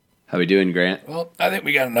How we doing, Grant? Well, I think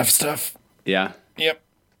we got enough stuff. Yeah. Yep.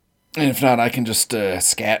 And if not, I can just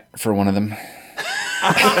scat for one of them.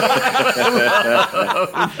 Entire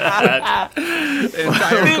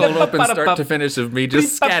cold open start to finish of me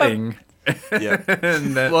just scatting.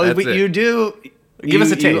 Well, but you do. Give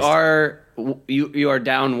us a taste. You are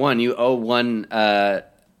down one. You owe one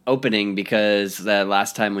opening because the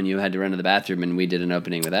last time when you had to run to the bathroom and we did an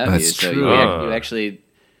opening without you. That's So true. you actually.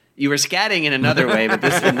 You were scatting in another way, but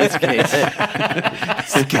in this case.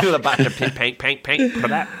 Give it about the paint for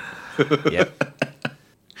that. Yep.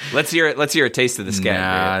 Let's hear a taste of the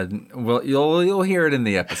scat. Well, you'll hear it in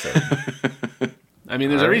the episode. I mean,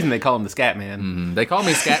 there's a reason they call him the Scat Man. They call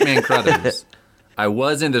me Scatman Crothers. I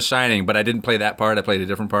was in The Shining, but I didn't play that part. I played a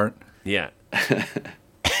different part. Yeah.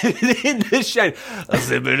 In The Shining.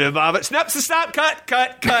 Stop, cut.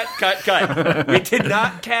 We did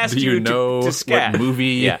not cast Do you know to scat. what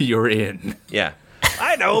movie you're in? Yeah.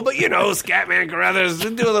 I know, but Scatman Carruthers,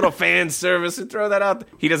 do a little fan service and throw that out.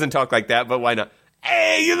 He doesn't talk like that, but why not?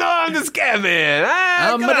 Hey, I'm the Scatman.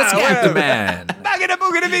 I'm the Scatman. Back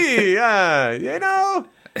boogie to me.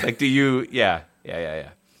 Like, do you? Yeah.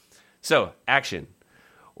 So, action.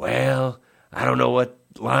 Well, I don't know what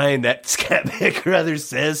line that Scatman Carruthers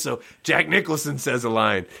says, so Jack Nicholson says a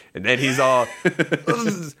line, and then he's all,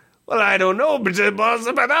 well, I don't know,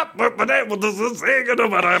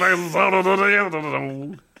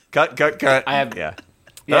 cut. I have. Yeah.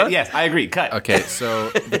 Yeah, yes, I agree. Cut. Okay, so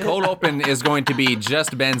the cold open is going to be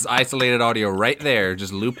just Ben's isolated audio right there,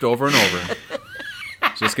 just looped over and over.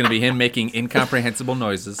 It's just going to be him making incomprehensible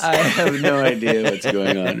noises. I have no idea what's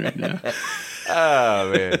going on right now.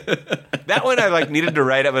 Oh, man. That one I needed to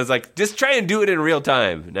write up. I was like, just try and do it in real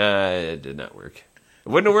time. Nah, it did not work. It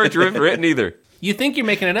wouldn't have worked written either. You think you're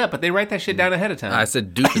making it up, but they write that shit down ahead of time. I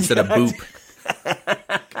said dupe instead of boop.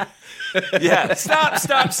 Yeah,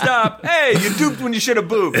 stop. Hey, you duped when you should have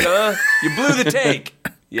booped, huh? You blew the take.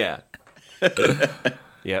 Yeah.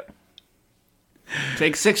 Yep.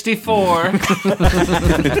 Take 64.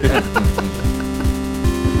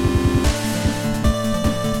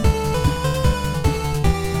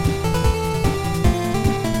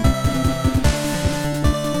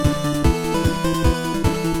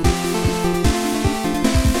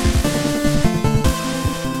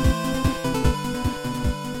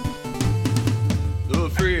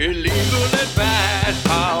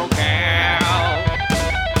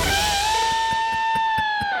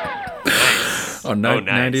 On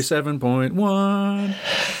 97.1.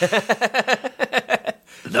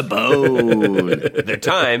 The Bone. The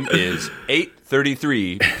time is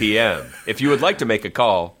 8:33 p.m. If you would like to make a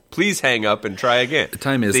call, please hang up and try again. The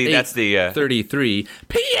time is 8:33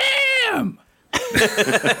 p.m.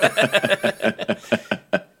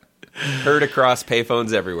 Heard across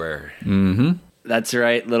payphones everywhere. Mm-hmm. That's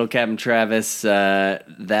right, Little Captain Travis.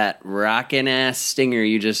 That rockin' ass stinger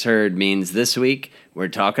you just heard means this week we're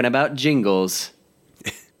talking about jingles.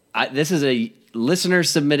 This is a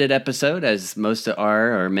listener-submitted episode, as most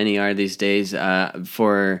are, or many are these days.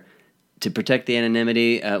 To protect the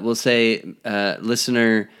anonymity, we'll say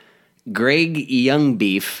listener Greg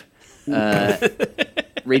Youngbeef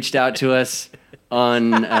reached out to us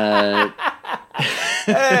on...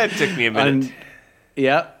 It took me a minute.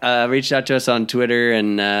 Reached out to us on Twitter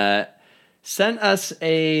and sent us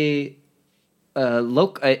a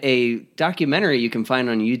documentary you can find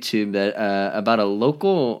on YouTube that about a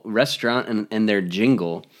local restaurant and their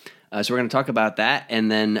jingle. So we're going to talk about that, and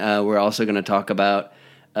then we're also going to talk about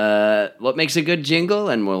what makes a good jingle,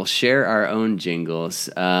 and we'll share our own jingles.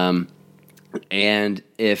 And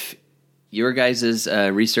if your guys'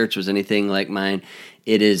 research was anything like mine,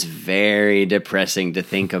 it is very depressing to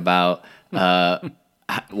think about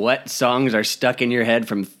what songs are stuck in your head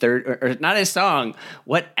from or not a song,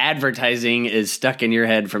 what advertising is stuck in your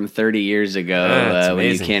head from 30 years ago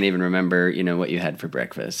when you can't even remember, what you had for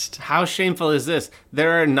breakfast. How shameful is this?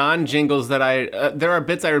 There are non-jingles that there are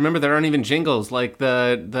bits I remember that aren't even jingles, like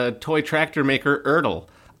the toy tractor maker Ertl.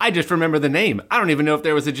 I just remember the name. I don't even know if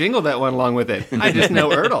there was a jingle that went along with it. I just know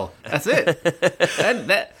Ertl. That's it.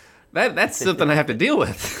 That's something I have to deal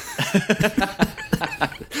with.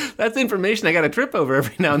 That's information I got to trip over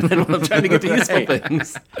every now and then when I'm trying to get to useful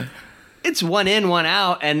things. It's one in, one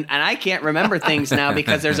out, and I can't remember things now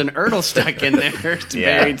because there's an Ertl stuck in there. It's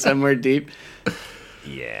buried somewhere deep.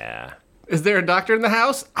 Yeah. Is there a doctor in the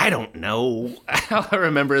house? I don't know. All I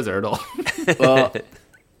remember is Ertl. Well,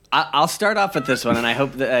 I'll start off with this one, and I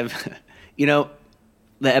hope that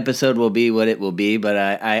the episode will be what it will be, but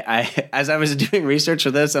I as I was doing research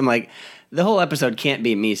for this, I'm like, the whole episode can't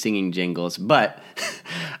be me singing jingles, but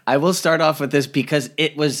I will start off with this because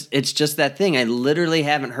it's just that thing. I literally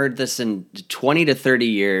haven't heard this in 20 to 30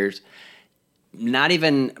 years. Not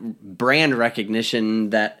even brand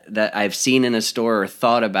recognition that I've seen in a store or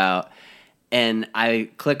thought about. And I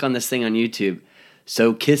click on this thing on YouTube.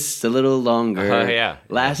 So kiss a little longer. Oh, yeah.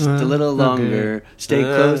 Last a little longer. Stay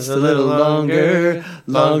close a little longer.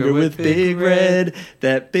 Longer with Big Red.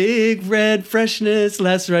 That Big Red freshness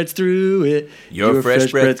lasts right through it. Your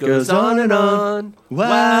fresh breath goes on and on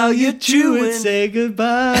While you chew it, say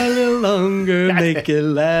goodbye a little longer. Make it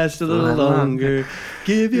last a little longer.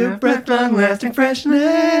 Give your breath long-lasting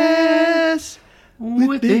freshness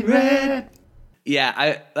with Big Red.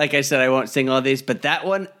 Yeah, like I said, I won't sing all these, but that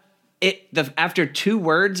one, after 2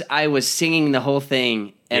 words, I was singing the whole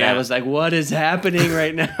thing, and I was like, "What is happening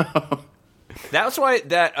right now?" That's why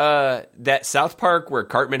that South Park where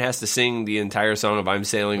Cartman has to sing the entire song of "I'm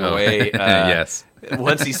Sailing Away." Yes.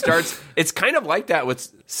 Once he starts, it's kind of like that with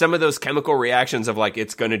some of those chemical reactions of like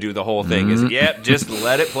it's going to do the whole thing. Is yep, just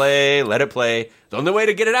let it play, let it play. The only way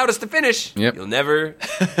to get it out is to finish. Yep. You'll never.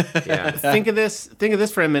 Yeah. Think of this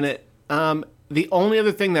for a minute. The only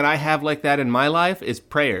other thing that I have like that in my life is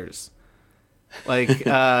prayers. Like,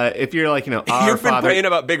 if you're like, our You've been Father. praying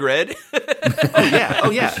about Big Red. Oh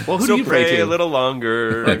yeah. Well, who So do you pray to? a little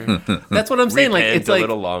longer. That's what I'm saying. Like, Repent it's like a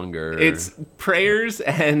little longer. it's prayers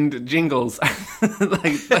and jingles,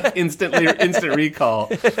 like instant recall.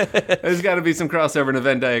 There's got to be some crossover in a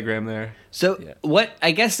Venn diagram there. So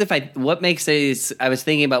I was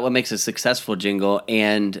thinking about what makes a successful jingle,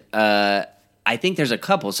 and I think there's a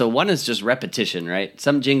couple. So one is just repetition, right?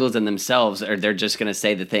 Some jingles in themselves they're just going to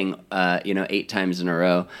say the thing, 8 times in a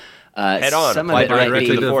row. Head on, Some apply of it might Directly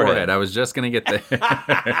be, to the forehead. I was just going to get there.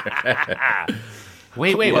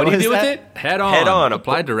 Wait, what What do you was do with that? it? Head on. Head on.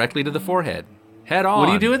 Apply directly to the forehead. Head on. What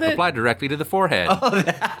do you do with it? Apply directly to the forehead.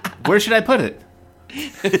 Where should I put it?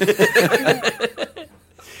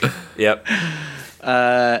 Yep.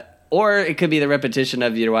 or it could be the repetition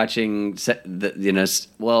of you're watching.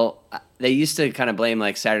 They used to kind of blame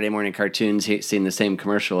like Saturday morning cartoons, seeing the same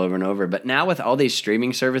commercial over and over. But now with all these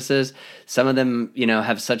streaming services, some of them,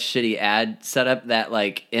 have such shitty ad setup that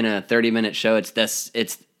like in a 30-minute show,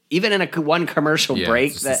 it's even in one commercial Yeah,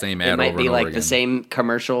 break it's just the that same it ad might over be and like over the again. same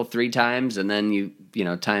commercial 3 times, and then you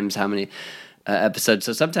times how many episodes.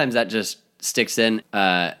 So sometimes that just sticks in.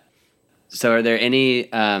 So are there any?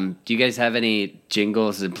 Do you guys have any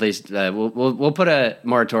jingles in place? We'll put a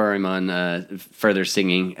moratorium on further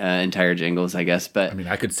singing entire jingles, I guess. But I mean,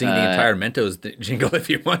 I could sing the entire Mentos jingle if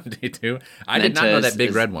you wanted me to. I did not know Mentos that Big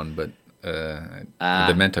is- Red one, but the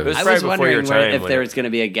Mentos. was I right was before wondering your time if when there it- was going to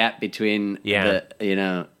be a gap between Yeah.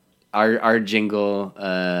 our jingle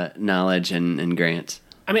knowledge and Grant's.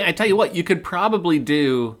 I mean, I tell you what, you could probably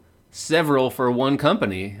do several for one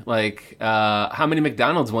company. Like, how many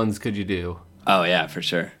McDonald's ones could you do? Oh yeah, for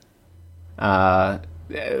sure.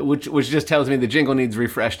 Which just tells me the jingle needs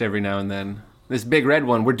refreshed every now and then. This Big Red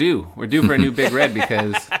one, we're due for a new Big Red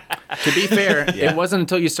because To be fair, it wasn't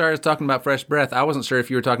until you started talking about fresh breath. I wasn't sure if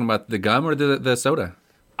you were talking about the gum or the soda.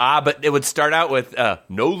 But it would start out with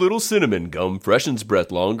no little cinnamon gum freshens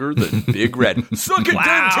breath longer than Big Red. Suck it,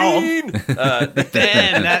 Dentine!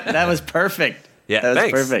 Man, that was perfect. Yeah, that was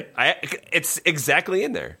thanks. perfect. It's exactly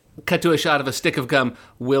in there. cut to a shot of a stick of gum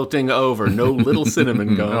wilting over. No little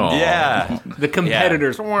cinnamon gum. Aw. Yeah. The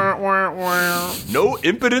competitors. Wah, wah, wah. No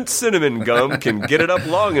impotent cinnamon gum can get it up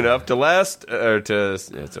long enough to last, it's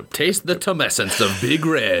a Taste the tumescence of Big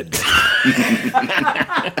Red.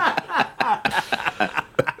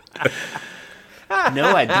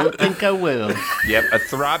 No, I don't think I will. Yep, a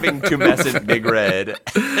throbbing tumescent Big Red.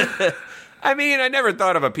 I mean, I never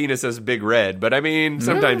thought of a penis as Big Red, but I mean,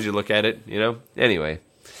 sometimes you look at it, you know? Anyway.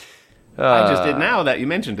 I just did now that you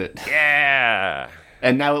mentioned it. Yeah.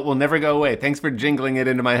 And now it will never go away. Thanks for jingling it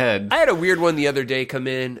into my head. I had a weird one the other day come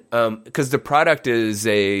in, because the product is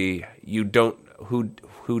who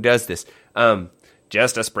does this?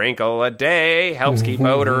 Just a sprinkle a day helps keep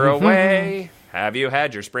odor away. Have you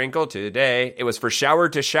had your sprinkle today? It was for shower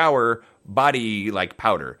to shower body like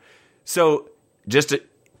powder. So just a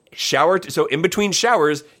shower. So in between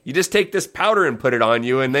showers, you just take this powder and put it on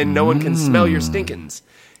you, and then no one can smell your stinkins.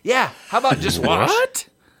 Yeah. How about just wash? What?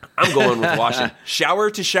 I'm going with washing. Shower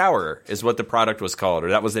to shower is what the product was called,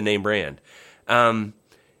 or that was the name brand.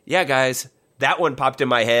 Yeah, guys, that one popped in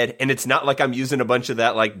my head, and it's not like I'm using a bunch of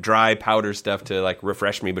that like dry powder stuff to like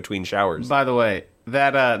refresh me between showers. By the way,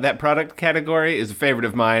 that product category is a favorite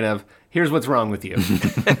of mine of, here's what's wrong with you.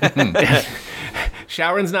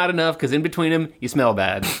 Showering's not enough because in between them, you smell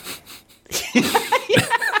bad.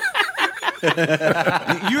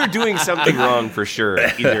 You're doing something wrong for sure.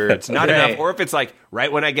 Either it's not Right. enough, or if it's like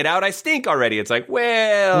right when I get out, I stink already. It's like,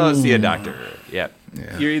 well, see a doctor. Yeah.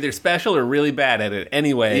 You're either special or really bad at it.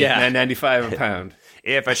 Anyway, Yeah. $9.95 a pound.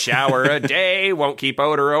 If a shower a day won't keep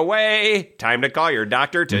odor away, time to call your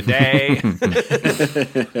doctor today.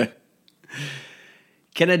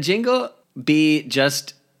 Can a jingle be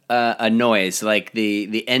just a noise, like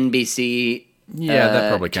the NBC Yeah, that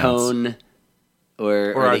probably counts. tone,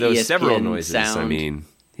 or Or are the those ESPN several noises? sound? I mean,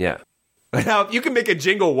 yeah. Now, if you can make a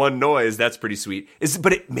jingle one noise, that's pretty sweet.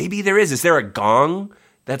 Maybe there is. Is there a gong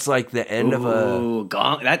that's like the end of a? Ooh,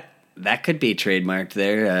 gong. That could be trademarked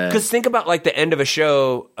there. Because think about like the end of a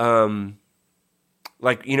show,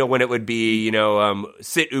 like when it would be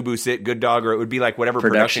sit Ubu sit good dog, or it would be like whatever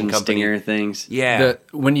production company. stinger things. Yeah,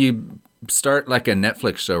 When you start like a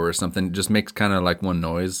Netflix show or something, it just makes kind of like one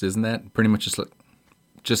noise, isn't that? Pretty much just sort of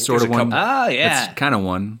there's a one. Oh yeah. It's kind of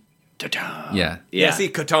one. Ta-ta. Yeah. yeah. See,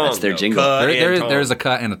 katong. That's their though. jingle. Ka and tong. There's a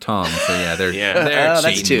cut and a tong, so yeah, they're Yeah. they're Oh,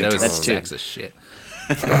 that's cheating. two. Those That's two. sacks of shit.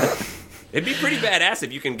 It'd be pretty badass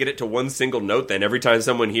if you can get it to one single note. Then every time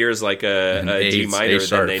someone hears like a G A minor, then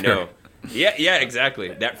sharp. they know. Yeah, exactly.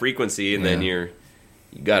 That frequency, and then you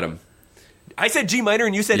got them. I said G minor,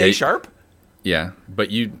 and you said Yeah, A sharp. Yeah, but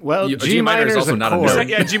G minor is is also a not a chord. note.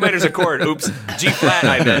 Yeah, G minor's a chord. Oops, G flat.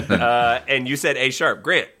 I meant, and you said A sharp.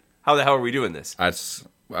 Grant, how the hell are we doing this?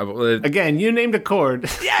 Again, you named a chord.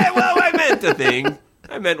 Yeah, well, I meant the thing.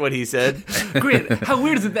 I meant what he said. Great. How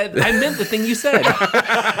weird is it that I meant the thing you said?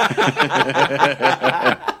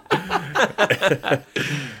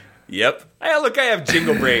 Yep. Hey, look, I have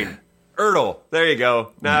jingle brain. Ertl. There you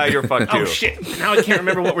go. Now you're fucked too. Oh, shit. Now I can't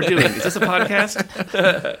remember what we're doing. Is this a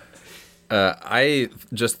podcast? I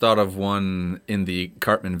just thought of one in the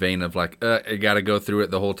Cartman vein of like, I got to go through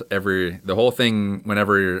it the whole thing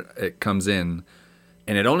whenever it comes in,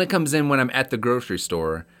 and it only comes in when I'm at the grocery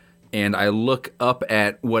store, and I look up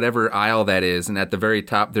at whatever aisle that is, and at the very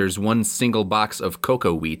top there's one single box of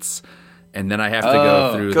Cocoa Wheats, and then I have to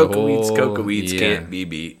go through the whole Cocoa Wheats can't be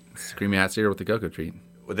beat. Screamy hot cereal with the cocoa treat.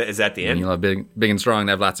 Is that the And end? you'll have big and strong and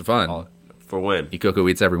have lots of fun. For when? Eat Cocoa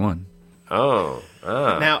Wheats, everyone. Oh.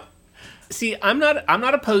 Now, see, I'm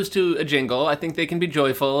not opposed to a jingle. I think they can be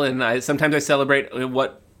joyful, and sometimes I celebrate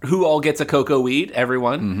who all gets a cocoa wheat.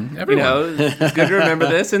 Everyone. Everyone. It's good to remember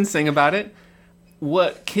this and sing about it.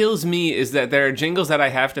 What kills me is that there are jingles that I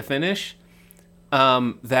have to finish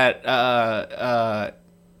that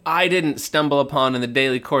I didn't stumble upon in the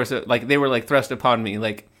daily course of, like, they were like thrust upon me.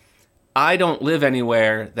 Like, I don't live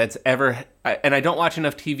anywhere that's ever, and I don't watch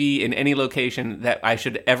enough TV in any location that I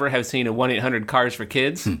should ever have seen a 1-800 Cars for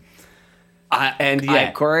Kids.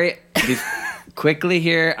 Corey, quickly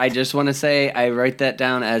here, I just want to say I write that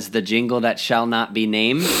down as the jingle that shall not be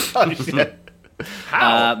named. Oh, shit.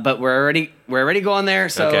 But we're already going there,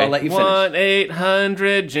 so Okay. I'll let you finish.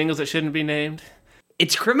 1-800 jingles that shouldn't be named.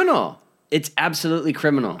 It's criminal. It's absolutely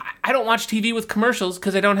criminal. I don't watch TV with commercials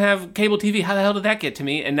because I don't have cable TV. How the hell did that get to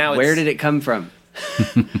me? And now Where did it come from?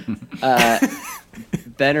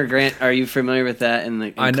 Ben or Grant, are you familiar with that in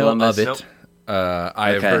I know Columbus? of it. I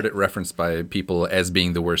have Okay. heard it referenced by people as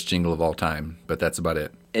being the worst jingle of all time, but that's about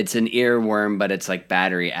it. It's an earworm, but it's like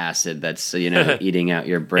battery acid that's eating out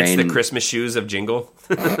your brain. It's the Christmas shoes of jingle.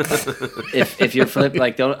 if you're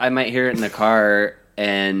I might hear it in the car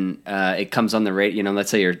and it comes on the radio. Let's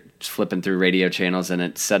say you're flipping through radio channels and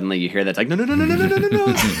it suddenly you hear that's like no.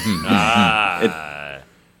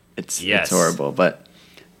 It's horrible. But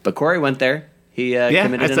Corey went there. He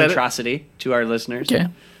committed I an said it. atrocity to our listeners. Okay.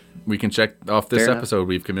 We can check off this Fair enough. episode.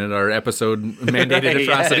 We've committed our episode mandated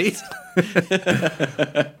atrocities.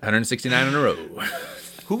 169 in a row.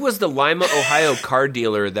 Who was the Lima, Ohio car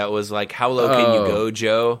dealer that was like, "How low can you go,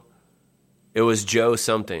 Joe?" It was Joe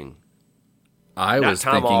something. I Not was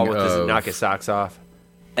Tom thinking All with his of knock his socks off.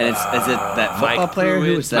 And is it that football player?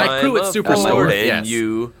 Who was that? Mike Pruitt, Superstore. And Yes.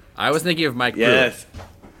 you. I was thinking of Mike Yes.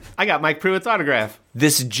 I got Mike Pruitt's autograph.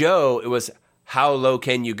 This Joe, it was, "How low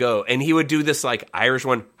can you go?" And he would do this like Irish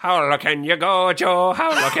one, "How low can you go, Joe?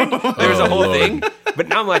 How low can you?" There's a whole thing. But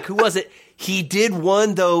now I'm like, who was it? He did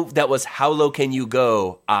one, though, that was, "How low can you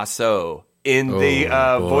go, aso?" In the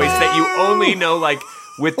voice that you only know, like,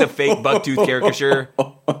 with the fake bucktooth caricature.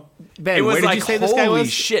 Ben, It was where did like, you say this guy holy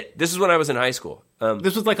was? shit. This is when I was in high school.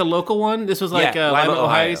 This was like a local one? This was like Yeah, Lima, Lima, Ohio,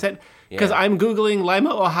 Ohio. you said? Because Yeah. I'm Googling Lima,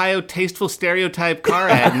 Ohio tasteful stereotype car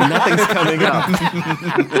ad. Nothing's coming up.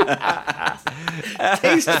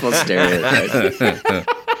 Tasteful stereotype.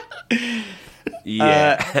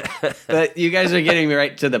 Yeah. But you guys are getting me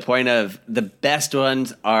right to the point of the best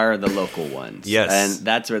ones are the local ones. Yes. And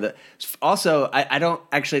that's where also, I don't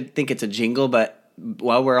actually think it's a jingle, but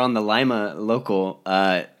while we're on the Lima local,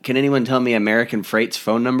 can anyone tell me American Freight's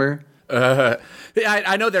phone number?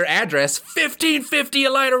 I know their address. 1550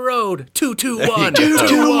 Elida Road. 221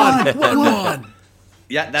 221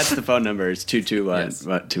 Yeah, that's the phone number. It's 221. Yes.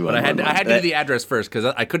 211. But I had to do the address first because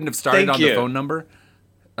I couldn't have started Thank on you. the phone number.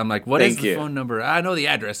 I'm like, what is Thank the you. phone number? I know the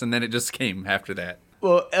address, and then it just came after that.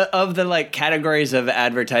 Well, of the like categories of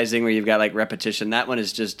advertising where you've got like repetition, that one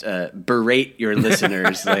is just berate your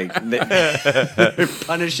listeners, like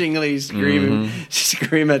punishingly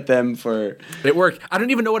scream at them for. It worked. I don't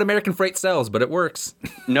even know what American Freight sells, but it works.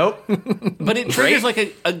 Nope. But it triggers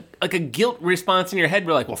like a guilt response in your head.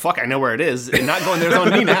 We're like, well, fuck, I know where it is, and not going there's on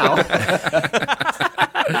me now.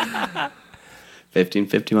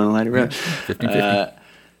 1551 Elida Road. 1550.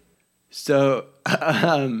 So,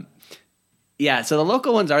 yeah, so the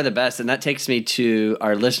local ones are the best, and that takes me to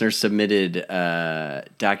our listener-submitted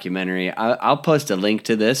documentary. I'll post a link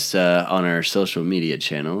to this on our social media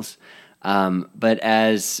channels. But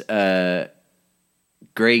as Greg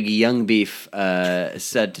Youngbeef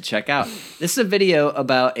said to check out, this is a video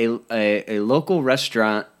about a local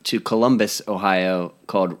restaurant to Columbus, Ohio,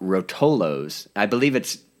 called Rotolo's. I believe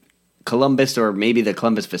it's Columbus or maybe the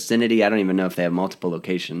Columbus vicinity. I don't even know if they have multiple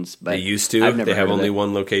locations. But They used to. I've never They have heard of only it.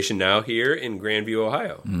 one location now here in Grandview,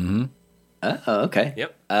 Ohio. Oh, okay.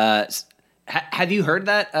 Yep. Have you heard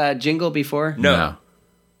that jingle before? No.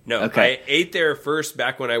 Okay. I ate there first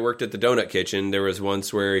back when I worked at the Donut Kitchen. There was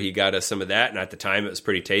once where he got us some of that, and at the time it was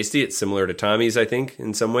pretty tasty. It's similar to Tommy's, I think,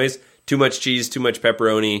 in some ways. Too much cheese, too much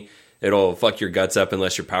pepperoni. It'll fuck your guts up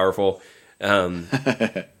unless you're powerful.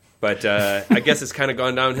 But I guess it's kind of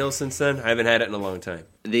gone downhill since then. I haven't had it in a long time.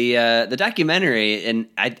 The documentary, and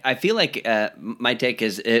I feel like my take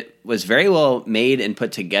is it was very well made and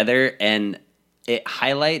put together, and it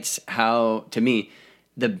highlights how, to me,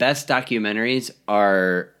 the best documentaries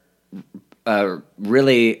are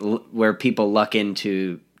really where people luck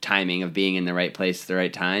into timing of being in the right place at the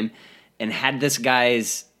right time. And had this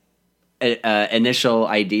guy's initial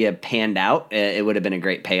idea panned out, it would have been a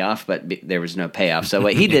great payoff, but there was no payoff. So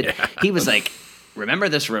what he did, he was like, remember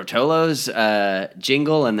this Rotolo's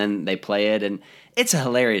jingle? And then they play it, and it's a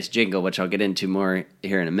hilarious jingle, which I'll get into more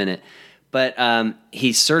here in a minute. But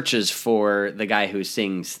he searches for the guy who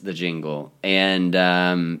sings the jingle, and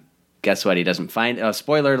guess what? He doesn't find.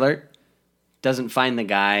 Spoiler alert! Doesn't find the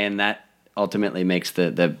guy, and that ultimately makes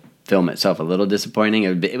the film itself a little disappointing.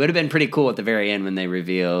 It would have been pretty cool at the very end when they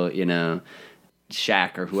reveal,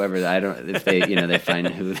 Shaq or whoever. I don't if they they find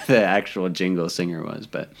who the actual jingle singer was,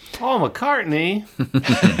 but Paul McCartney.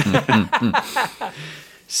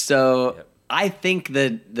 so. I think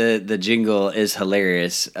the jingle is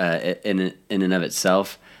hilarious in and of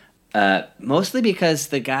itself, mostly because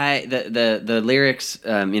the guy the lyrics,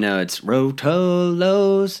 it's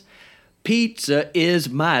Rotolo's pizza is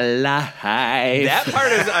my life. That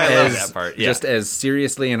part is, I love that part. Yeah. Just as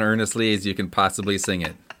seriously and earnestly as you can possibly sing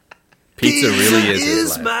it. Pizza really is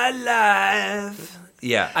his life. my life.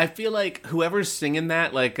 Yeah. I feel like whoever's singing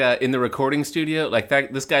that, like in the recording studio, like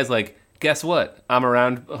that, this guy's like, guess what? I'm a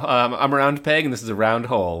round peg, and this is a round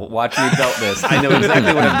hole. Watch me belt this. I know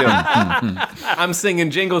exactly what I'm doing. I'm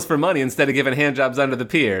singing jingles for money instead of giving handjobs under the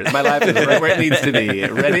pier. My life is right where it needs to be.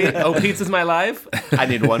 Ready? Oh, pizza's my life? I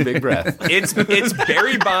need one big breath. It's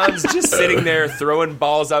Barry Bonds just sitting there throwing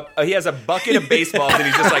balls up. He has a bucket of baseballs, and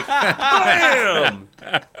he's just like, blam!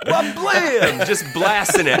 Well, blam! Just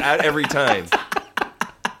blasting it out every time.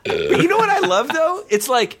 But you know what I love, though? It's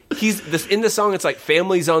like in the song, it's like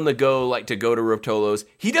families on the go, like to go to Rotolo's.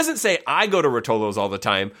 He doesn't say, I go to Rotolo's all the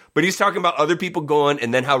time, but he's talking about other people going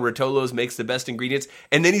and then how Rotolo's makes the best ingredients.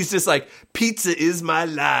 And then he's just like, pizza is my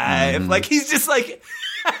life. Like, he's just like,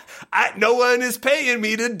 no one is paying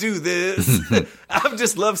me to do this. I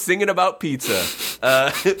just love singing about pizza.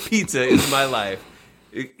 Pizza is my life.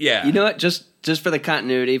 Yeah. You know what? Just for the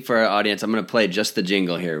continuity for our audience, I'm going to play just the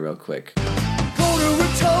jingle here real quick. Go to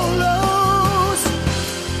Rotolo's.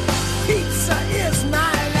 Pizza is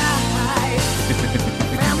my life.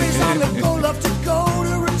 Families on the go love to go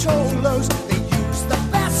to Rotolo's. They use the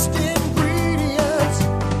best ingredients.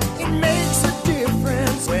 It makes a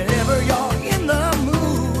difference whenever you're in the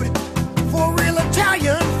mood for real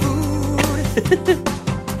Italian food.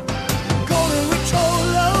 Go to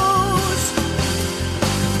Rotolo's.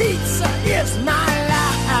 Pizza is my life.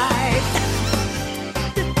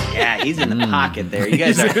 Yeah, he's in the pocket there. You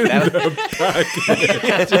guys are.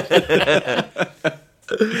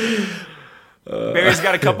 Barry's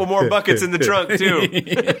got a couple more buckets in the trunk, too.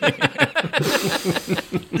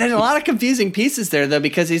 There's a lot of confusing pieces there, though,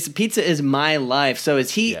 because pizza is my life. So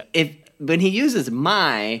is he? Yeah. If when he uses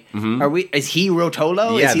my, is he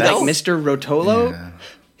Rotolo? Yeah, is he that's- like Mr. Rotolo? Yeah.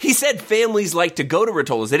 He said families like to go to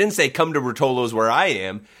Rotolo's. They didn't say come to Rotolo's where I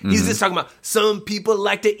am. He's just talking about some people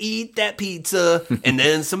like to eat that pizza, and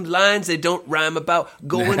then some lines that don't rhyme about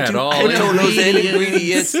going At to all. Rotolo's and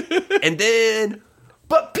ingredients, and then.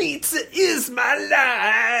 But pizza is my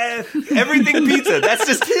life. Everything pizza. That's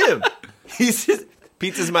just him. He's just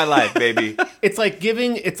pizza's my life, baby. It's like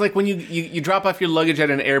when you drop off your luggage at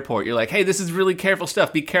an airport. You're like, hey, this is really careful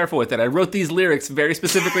stuff. Be careful with it. I wrote these lyrics very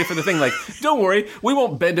specifically for the thing. Like, don't worry, we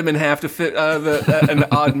won't bend them in half to fit an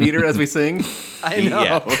odd meter as we sing. I know,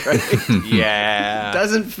 Yeah. right? Yeah.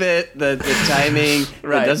 Doesn't fit the timing.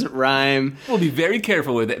 Right. It doesn't rhyme. We'll be very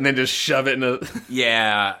careful with it, and then just shove it in a.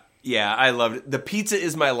 Yeah. Yeah, I loved it. The pizza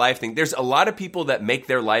is my life thing. There's a lot of people that make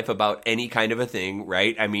their life about any kind of a thing,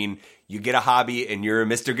 right? I mean, you get a hobby and you're a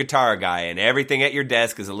Mr. Guitar guy and everything at your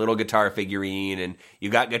desk is a little guitar figurine and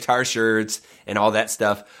you got guitar shirts and all that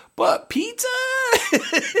stuff. But pizza?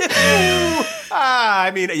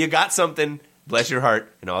 I mean, you got something. Bless your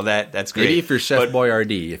heart and all that. That's great. Maybe if you're Chef But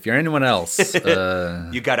Boyardee. If you're anyone else,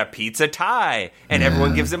 you got a pizza tie, and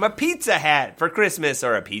everyone gives him a pizza hat for Christmas,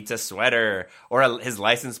 or a pizza sweater, or his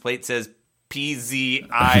license plate says PZIMLF.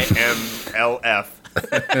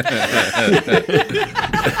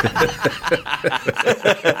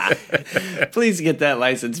 Please get that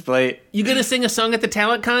license plate. You gonna sing a song at the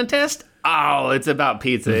talent contest? Oh, it's about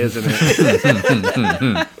pizza, isn't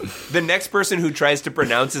it? The next person who tries to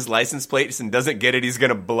pronounce his license plates and doesn't get it, he's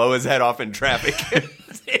gonna blow his head off in traffic.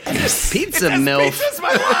 Pizza MILF. Pizza's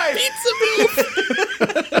my life.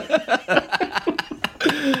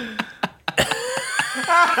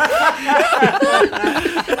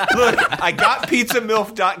 Look, I got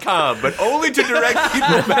pizzamilf.com, but only to direct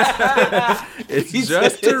people back. it's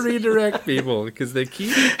just to redirect people because they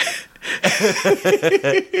keep. You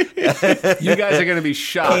guys are gonna be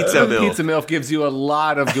shocked. Pizza MILF. Pizza MILF gives you a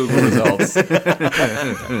lot of Google results.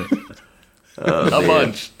 A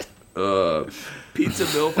bunch. Pizza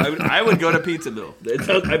MILF. I would go to Pizza MILF.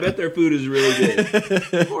 I bet their food is really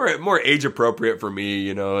good. More age appropriate for me,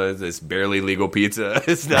 you know. This barely legal pizza.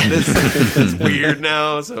 It's not this. It's weird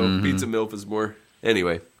now. So Pizza MILF is more.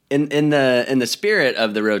 Anyway. In the spirit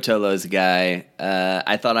of the Rotolos guy,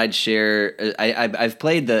 I thought I'd share. I've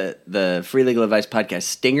played the Free Legal Advice podcast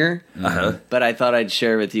Stinger, but I thought I'd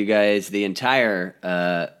share with you guys the entire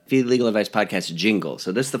Free Legal Advice podcast jingle.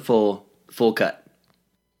 So this is the full cut.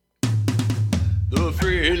 The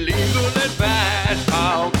Free Legal Advice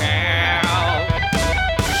podcast.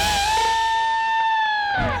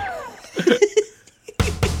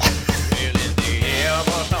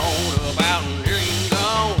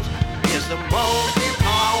 The most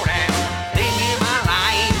important thing in my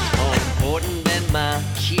life. More important than my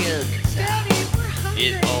kids.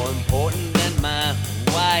 It's more important than my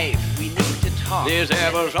wife. We need to talk. This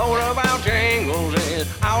episode about jingles is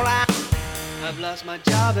all I've lost my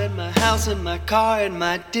job and my house and my car and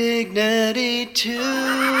my dignity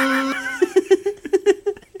too.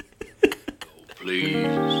 Please,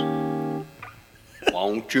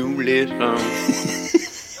 won't you listen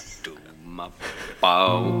to my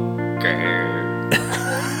podcast?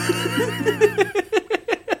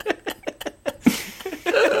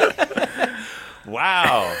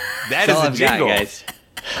 Wow, that That's is all a I've got, jingle. guys.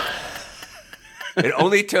 It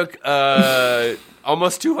only took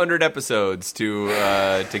almost 200 episodes to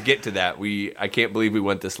get to that. I can't believe we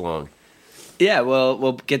went this long. Yeah, well,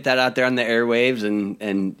 we'll get that out there on the airwaves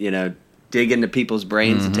and you know, dig into people's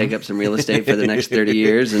brains and take up some real estate for the next 30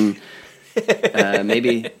 years, and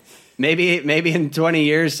maybe in 20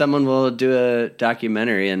 years someone will do a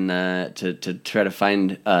documentary and to try to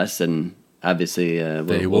find us, and obviously They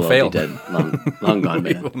will we'll all fail. be dead, long gone by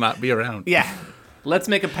We now. will not be around. Yeah. Let's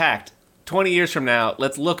make a pact. 20 years from now,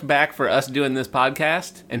 let's look back for us doing this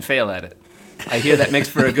podcast and fail at it. I hear that makes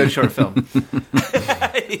for a good short film.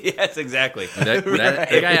 Yes, exactly. That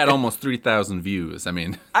guy had almost 3,000 views. I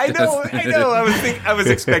mean, I know. I was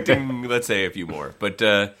expecting, let's say, a few more, but we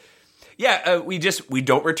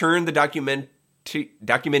don't return the documentator,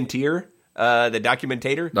 the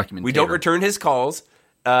documentator. We don't return his calls,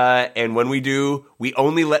 and when we do, we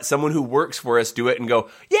only let someone who works for us do it and go,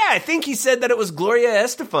 yeah, I think he said that it was Gloria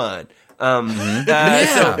Estefan.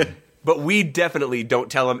 But we definitely don't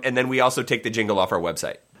tell him, and then we also take the jingle off our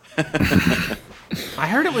website. I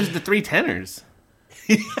heard it was the Three Tenors.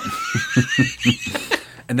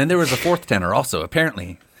 and then there was a fourth tenor also.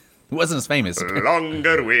 Apparently, he wasn't as famous.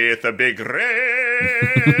 Longer with a big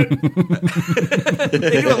red.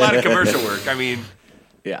 They do a lot of commercial work. I mean,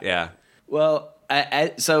 yeah. Well,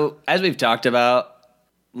 so as we've talked about,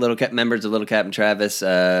 members of Little Cap and Travis,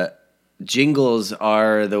 jingles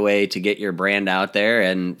are the way to get your brand out there,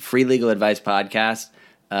 and Free Legal Advice Podcast,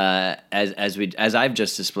 as I've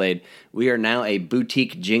just displayed, we are now a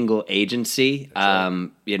boutique jingle agency.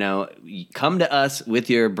 Come to us with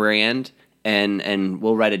your brand, and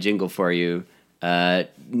we'll write a jingle for you.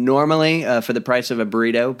 Normally for the price of a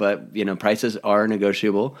burrito, but prices are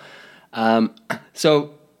negotiable.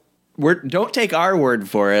 So don't take our word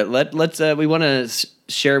for it. We want to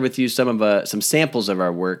share with you some samples of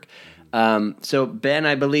our work. So Ben,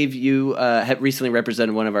 I believe you have recently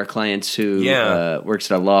represented one of our clients who works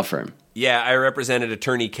at a law firm. Yeah, I represented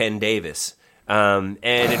attorney Ken Davis. And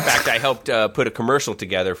in fact, I helped put a commercial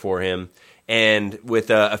together for him, and with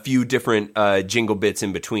a few different jingle bits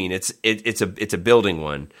in between. It's a building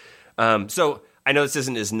one. So I know this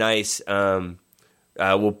isn't as nice.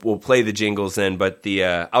 We'll play the jingles then, but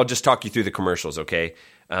I'll just talk you through the commercials, okay?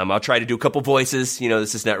 I'll try to do a couple voices.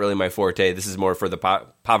 This is not really my forte. This is more for the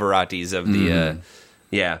Pavarottis of the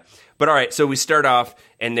yeah. But all right, so we start off,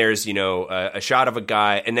 and there's a shot of a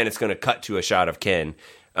guy, and then it's going to cut to a shot of Ken.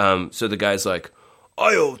 So the guy's like,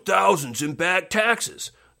 "I owe thousands in back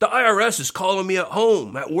taxes. The IRS is calling me at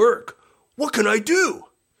home, at work. What can I do?"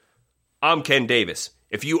 I'm Ken Davis.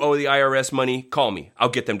 If you owe the IRS money, call me. I'll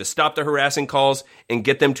get them to stop the harassing calls and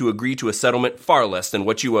get them to agree to a settlement far less than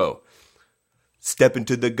what you owe. Step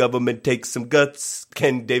into the government, take some guts.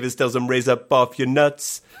 Ken Davis tells them, raise up off your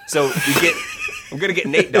nuts. So I'm going to get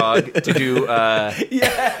Nate Dogg to do...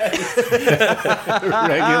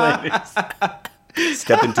 Regulators.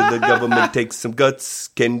 Step into the government, take some guts.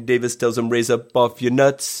 Ken Davis tells them, raise up off your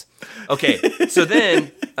nuts. Okay, so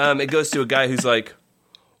then it goes to a guy who's like,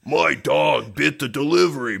 "My dog bit the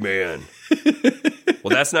delivery man." "Well,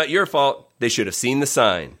 that's not your fault. They should have seen the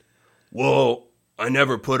sign." "Well, I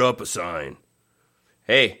never put up a sign."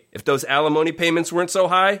 "Hey, if those alimony payments weren't so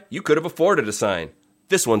high, you could have afforded a sign.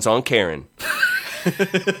 This one's on Karen."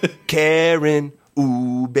 "Karen,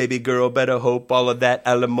 ooh, baby girl, better hope all of that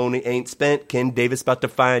alimony ain't spent. Ken Davis about to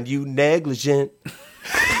find you negligent."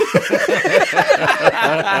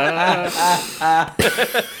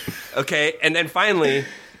 Okay, and then finally,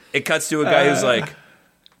 it cuts to a guy who's like,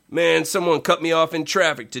 "Man, someone cut me off in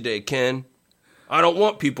traffic today, Ken. I don't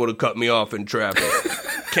want people to cut me off in traffic."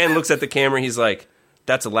 Ken looks at the camera, he's like,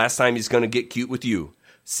 "That's the last time he's gonna get cute with you.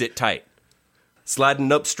 Sit tight."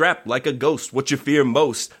 "Sliding up strapped like a ghost, what you fear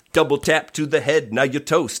most? Double tap to the head, now you're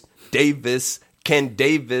toast. Davis, Ken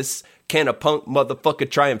Davis, can a punk motherfucker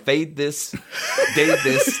try and fade this?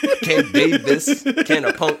 Davis, Ken Davis, can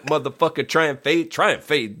a punk motherfucker try and fade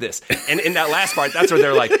this?" And in that last part, that's where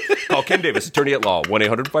they're like, "Call Ken Davis, attorney at law,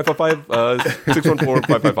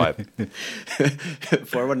 1-800-555-614-555.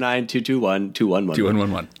 419-221-2111.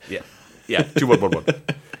 2111. Yeah, 2111.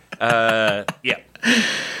 Yeah.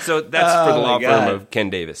 So that's for the law firm of Ken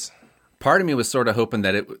Davis. Part of me was sort of hoping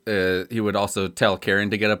that he would also tell Karen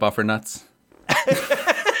to get up off her nuts.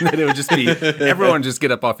 That it would just be, everyone just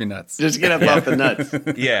get up off your nuts. Just get up off the nuts.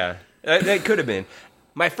 Yeah, that could have been.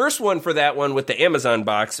 My first one for that one with the Amazon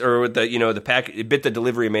box, or with the, the pack, it bit the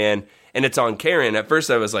delivery man, and it's on Karen. At first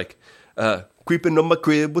I was like, creeping on my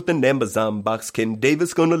crib with an Amazon box. Ken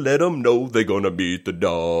Davis gonna let them know they gonna beat the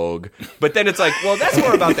dog. But then it's like, well, that's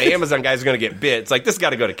more about the Amazon guys gonna get bit. It's like, this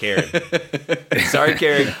got to go to Karen. Sorry,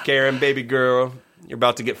 Karen, baby girl. You're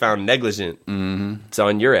about to get found negligent. Mm-hmm. It's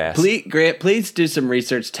on your ass. Grant, please do some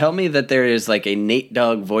research. Tell me that there is like a Nate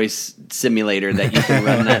Dogg voice simulator that you can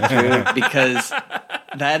run that through, because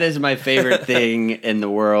that is my favorite thing in the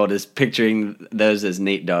world, is picturing those as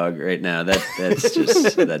Nate Dogg right now.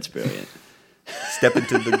 That's brilliant. Step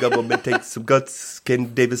into the government, take some guts.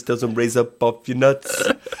 Ken Davis tells them, raise up off your nuts.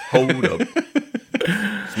 Hold up.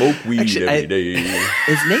 Smoke weed every day.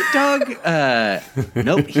 Is Nate Dogg?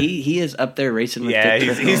 Nope, he is up there racing with Dick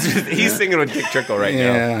Trickle. He's singing with Dick Trickle right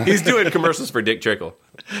now. He's doing commercials for Dick Trickle.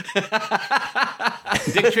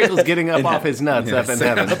 Dick Trickle's getting up off his nuts up in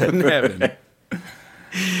heaven.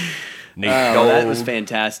 Nate Oh, that was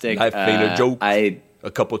fantastic. Life ain't a joke. A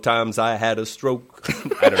couple times I had a stroke.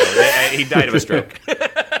 I don't know. He died of a stroke.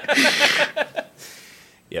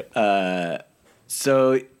 Yep.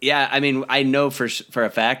 So, yeah, I mean, I know for a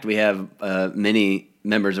fact we have many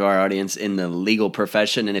members of our audience in the legal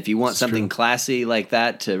profession, and if you want something classy like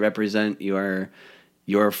that to represent your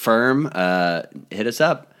firm, hit us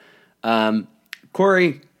up.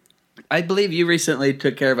 Corey, I believe you recently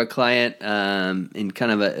took care of a client in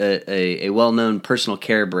kind of a well-known personal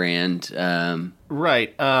care brand.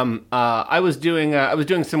 Right. I was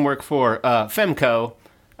doing some work for Femco,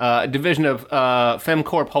 a division of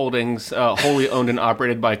Femcorp Holdings, wholly owned and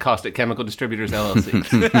operated by Caustic Chemical Distributors, LLC.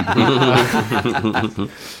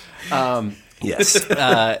 Yes.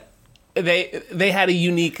 they had a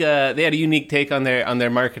unique take on their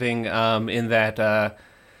marketing in that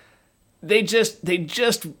they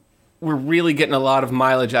just were really getting a lot of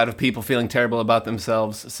mileage out of people feeling terrible about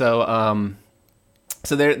themselves. So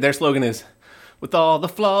their slogan is, with all the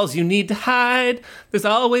flaws you need to hide, there's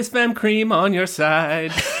always Fem Cream on your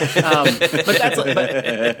side. But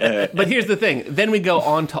here's the thing. Then we go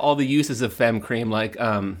on to all the uses of Fem Cream. Like,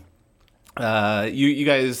 you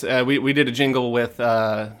guys, we did a jingle with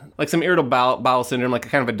like some irritable bowel syndrome, like a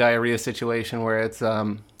kind of a diarrhea situation where it's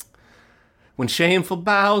when shameful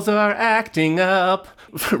bowels are acting up,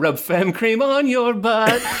 rub Fem Cream on your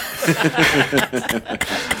butt.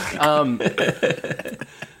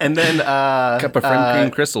 And then Cup of Fem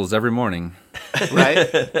Cream crystals every morning. Right?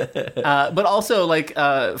 But also, like,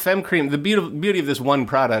 Fem Cream, the beauty of this one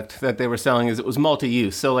product that they were selling is it was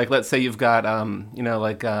multi-use. So, like, let's say you've got,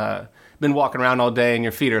 been walking around all day and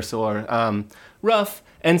your feet are sore. Rough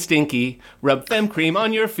and stinky, rub Fem Cream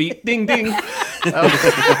on your feet. Ding, ding. Yeah,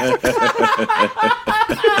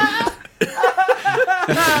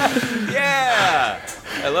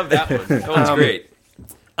 I love that one. That one's great.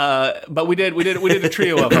 But we did a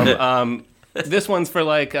trio of them. This one's for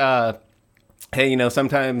like, hey,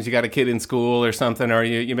 sometimes you got a kid in school or something, or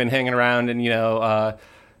you've been hanging around and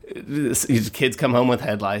kids come home with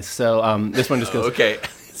head lice. So this one just goes, Okay.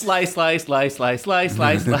 Slice, slice, slice, slice, slice,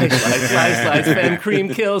 slice, slice, slice, slice, slice. Fem Cream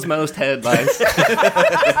kills most head lice.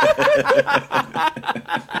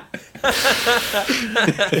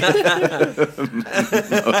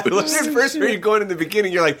 When you're first where you're going in the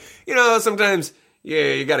beginning, you're like, sometimes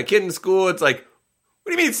you got a kid in school. It's like,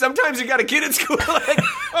 what do you mean? Sometimes you got a kid in school? Like,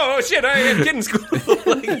 oh shit, I had a kid in school.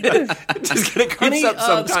 Like, it just kind of creeps up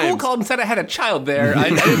sometimes. The school called and said I had a child there. I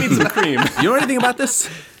need some cream. You know anything about this?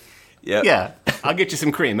 Yep. Yeah, I'll get you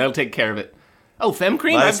some cream. That'll take care of it. Oh, Fem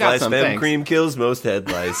Cream? Lice, I've got lice, some, Fem thanks. Cream kills most head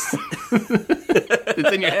lice.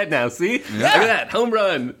 It's in your head now, see? Look at that, home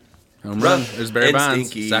run. Home run. There's Barry and Bonds.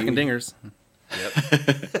 stinky. Stocking dingers.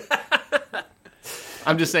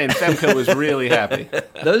 I'm just saying, Femco was really happy.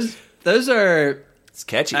 Those are It's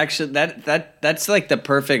catchy. actually that's like the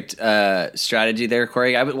perfect strategy there,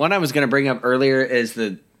 Corey. One I was going to bring up earlier is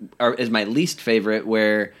my least favorite,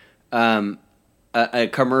 where a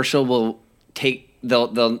commercial will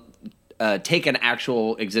they'll take an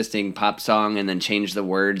actual existing pop song and then change the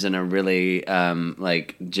words in a really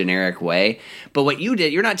like generic way. But what you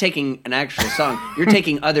did, you're not taking an actual song, you're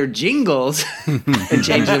taking other jingles and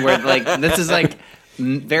changing the word. Like, this is like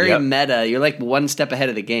very meta. You're like one step ahead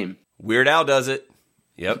of the game. Weird Al does it.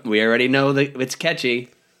 Yep. We already know that it's catchy.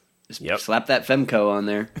 Just slap that Femco on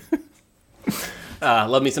there.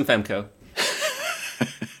 Love me some Femco.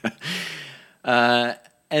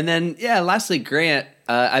 And then, lastly, Grant,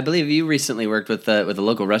 I believe you recently worked with a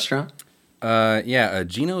local restaurant.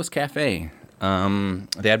 Gino's Cafe.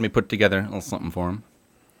 They had me put together a little something for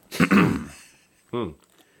them.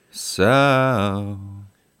 So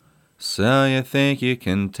you think you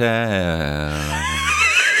can tell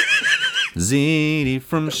ziti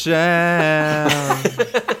from shell,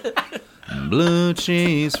 blue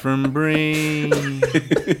cheese from brie.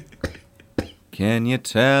 Can you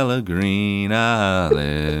tell a green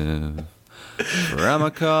olive from a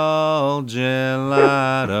cold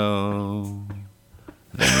gelato?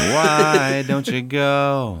 Then why don't you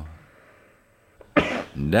go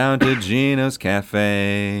down to Gino's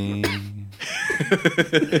Cafe?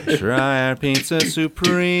 Try our pizza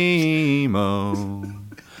supremo,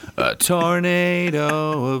 a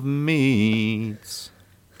tornado of meats.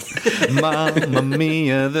 Mamma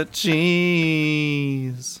mia, the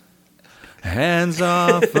cheese. Hands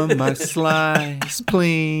off of my slice,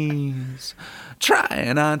 please. Try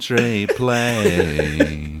an entree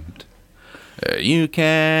plate. You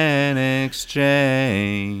can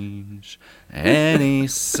exchange any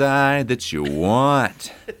side that you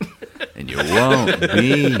want, and you won't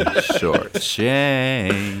be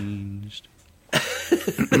shortchanged.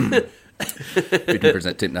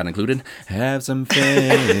 15% tip not included. Have some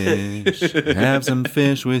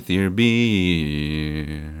fish with your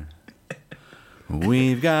beer.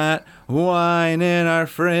 We've got wine in our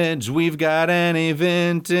fridge. We've got any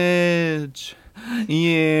vintage,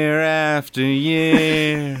 year after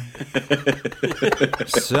year.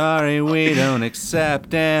 Sorry, we don't accept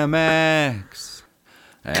Amex,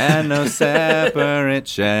 and no separate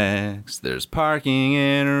checks. There's parking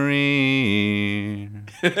in rear.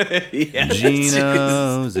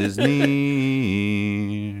 Gino's is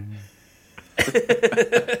near.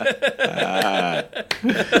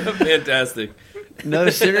 Fantastic.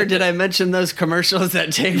 No sooner did I mention those commercials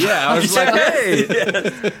that tape. I was like, hey,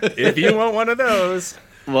 if you want one of those.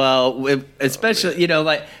 Well, especially,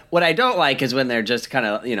 like what I don't like is when they're just kind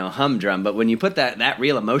of, humdrum. But when you put that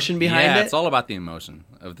real emotion behind it, it's all about the emotion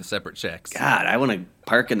of the separate checks. God, I want to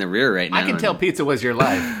park in the rear right now. I can tell pizza was your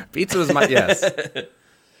life. Pizza was my yes.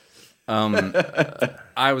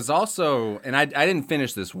 I was also, and I didn't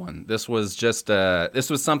finish this one. This was just this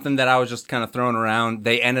was something that I was just kind of throwing around.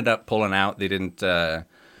 They ended up pulling out. They didn't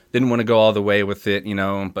want to go all the way with it,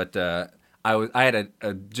 But I had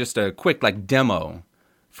just a quick like demo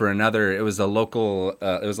for another. It was a local.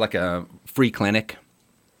 It was like a free clinic.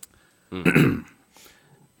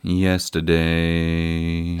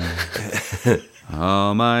 Yesterday,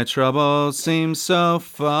 all my troubles seem so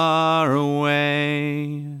far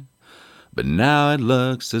away. But now it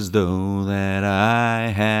looks as though that I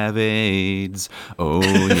have AIDS. Oh,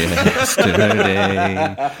 yesterday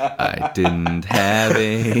I didn't have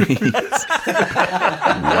AIDS.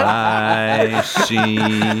 Why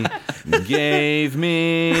she gave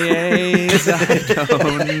me AIDS, I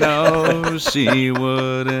don't know. She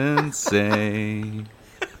wouldn't say.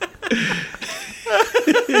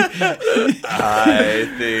 I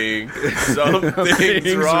think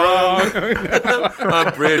something's wrong.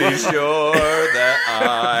 I'm pretty sure that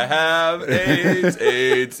I have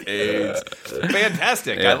AIDS.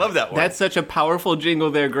 Fantastic. I love that one. That's such a powerful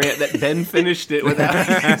jingle there, Grant, that Ben finished it without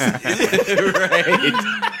Right.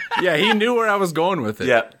 Yeah, he knew where I was going with it.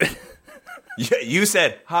 Yeah. You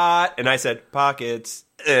said hot, and I said pockets.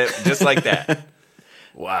 Just like that.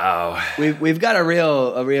 Wow. We've got a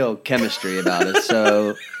real chemistry about us.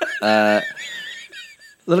 So,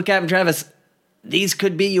 little Captain Travis, these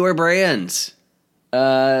could be your brands.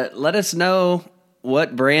 Let us know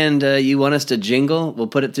what brand you want us to jingle. We'll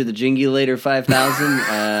put it through the Jingulator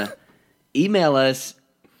 5000. Email us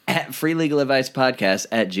at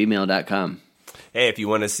freelegaladvicepodcast@gmail.com. Hey, if you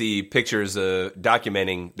want to see pictures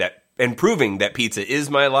documenting that and proving that pizza is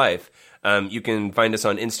my life, you can find us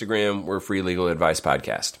on Instagram. We're Free Legal Advice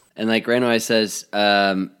Podcast. And like Rand always says,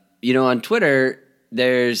 on Twitter,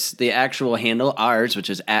 there's the actual handle, ours, which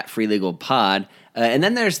is at Free Legal Pod. And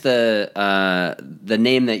then there's the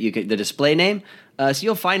name that you could, the display name. So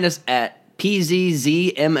you'll find us at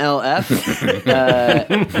PZZMLF.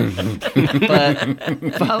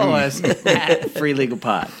 But follow us at Free Legal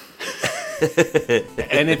Pod.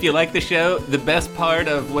 And if you like the show, the best part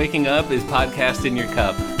of waking up is podcast in your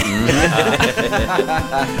cup.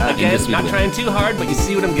 Again, not trying too hard, but you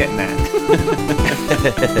see what I'm getting at.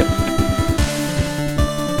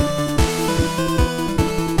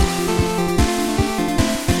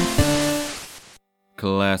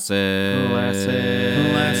 Classic.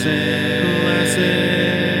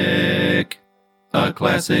 A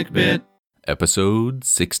classic bit. Episode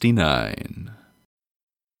 69.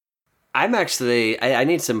 I'm actually, I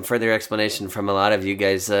need some further explanation from a lot of you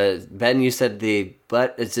guys. Ben, you said the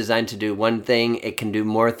butt is designed to do one thing. It can do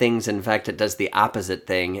more things. In fact, it does the opposite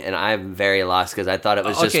thing. And I'm very lost because I thought it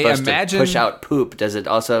was just supposed to push out poop. Does it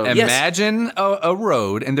also? Imagine a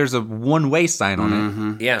road and there's a one-way sign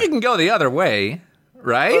on it. Yeah. You can go the other way,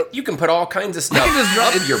 right? You can put all kinds of stuff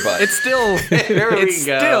up your butt. It still,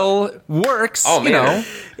 still works. Oh, man.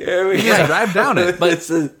 You just drive down it. But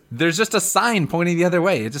there's just a sign pointing the other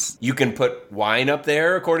way. It just You can put wine up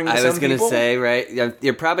there, according to some people. I was going to say, right?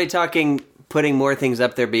 You're probably talking putting more things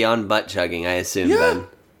up there beyond butt chugging, I assume, Ben.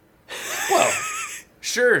 Well,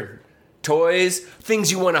 sure. Toys,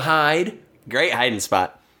 things you want to hide. Great hiding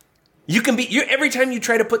spot. You can be. Every time you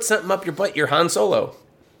try to put something up your butt, you're Han Solo.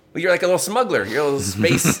 Well, you're like a little smuggler. You're a little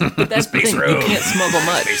space. But that's the thing. rogue. You can't smuggle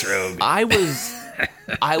much. Space rogue.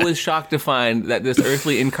 I was shocked to find that this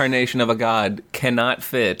earthly incarnation of a god cannot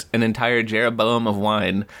fit an entire Jeroboam of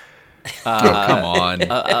wine. come on.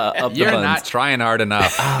 Up You're the buns. not trying hard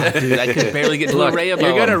enough. Dude, I could barely get to a Rehoboam.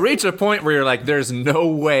 You're gonna reach a point where you're like, "There's no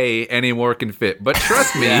way any more can fit." But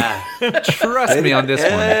trust me, trust me on this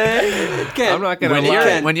one. I'm not gonna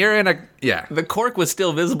lie. When you're in a The cork was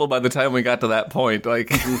still visible by the time we got to that point. Like,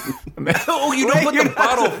 Oh, you don't put the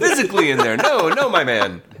bottle physically in there. No, my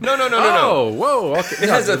man. No. Oh, whoa, okay. It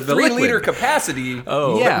has a The 3-liter liquid. capacity.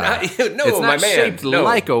 Oh. Yeah, No, it's my not man. shaped No.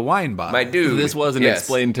 like a wine bottle. My dude. this wasn't Yes.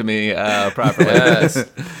 explained to me properly. Yes.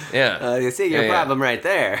 Yeah. You see your Yeah. problem right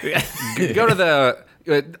there. Go to the.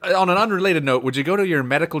 On an unrelated note, would you go to your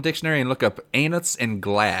medical dictionary and look up anus and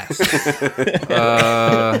glass?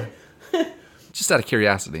 Just out of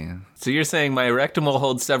curiosity. So you're saying my rectum will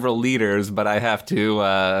hold several liters, but I have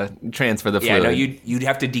to transfer the Yeah, fluid. no, you'd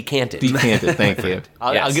have to decant it. Decant it, thank you.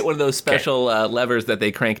 I'll Yes. get one of those special levers that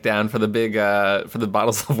they crank down for the big for the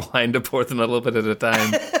bottles of wine to pour them a little bit at a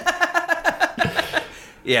time.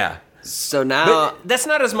 Yeah. So now, But that's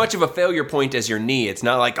not as much of a failure point as your knee. It's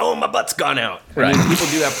not like, oh, my butt's gone out. I mean, people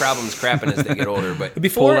do have problems crapping as they get older, but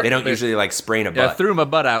Before- they don't usually like sprain a Yeah, I butt. threw my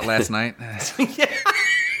butt out last night.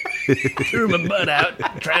 Threw my butt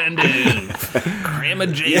out trying to cram a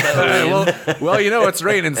J-Bo in. well, you know it's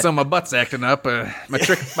raining, so my butt's acting up. My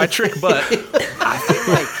trick butt.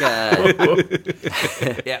 like,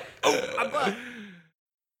 Yeah. Oh, my butt.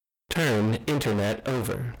 Turn internet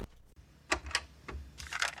over.